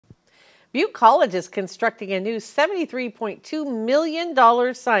Butte College is constructing a new $73.2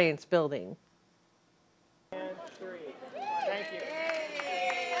 million science building.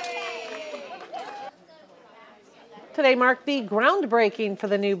 Today marked the groundbreaking for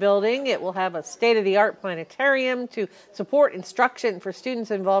the new building. It will have a state-of-the-art planetarium to support instruction for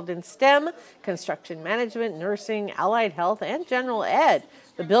students involved in STEM, construction management, nursing, allied health, and general ed.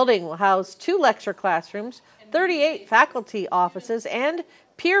 The building will house 2 lecture classrooms, 38 faculty offices, and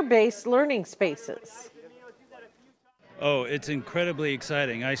peer-based learning spaces. Oh, it's incredibly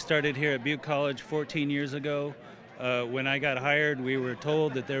exciting. I started here at Butte College 14 years ago. When I got hired, we were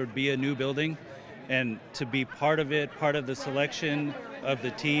told that there would be a new building, and to be part of it, part of the selection of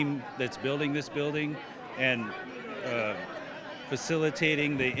the team that's building this building and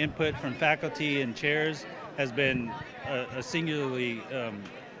facilitating the input from faculty and chairs has been a singularly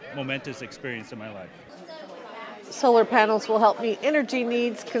momentous experience in my life. Solar panels will help meet energy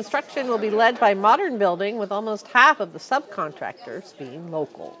needs. Construction will be led by Modern Building, with almost half of the subcontractors being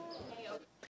local.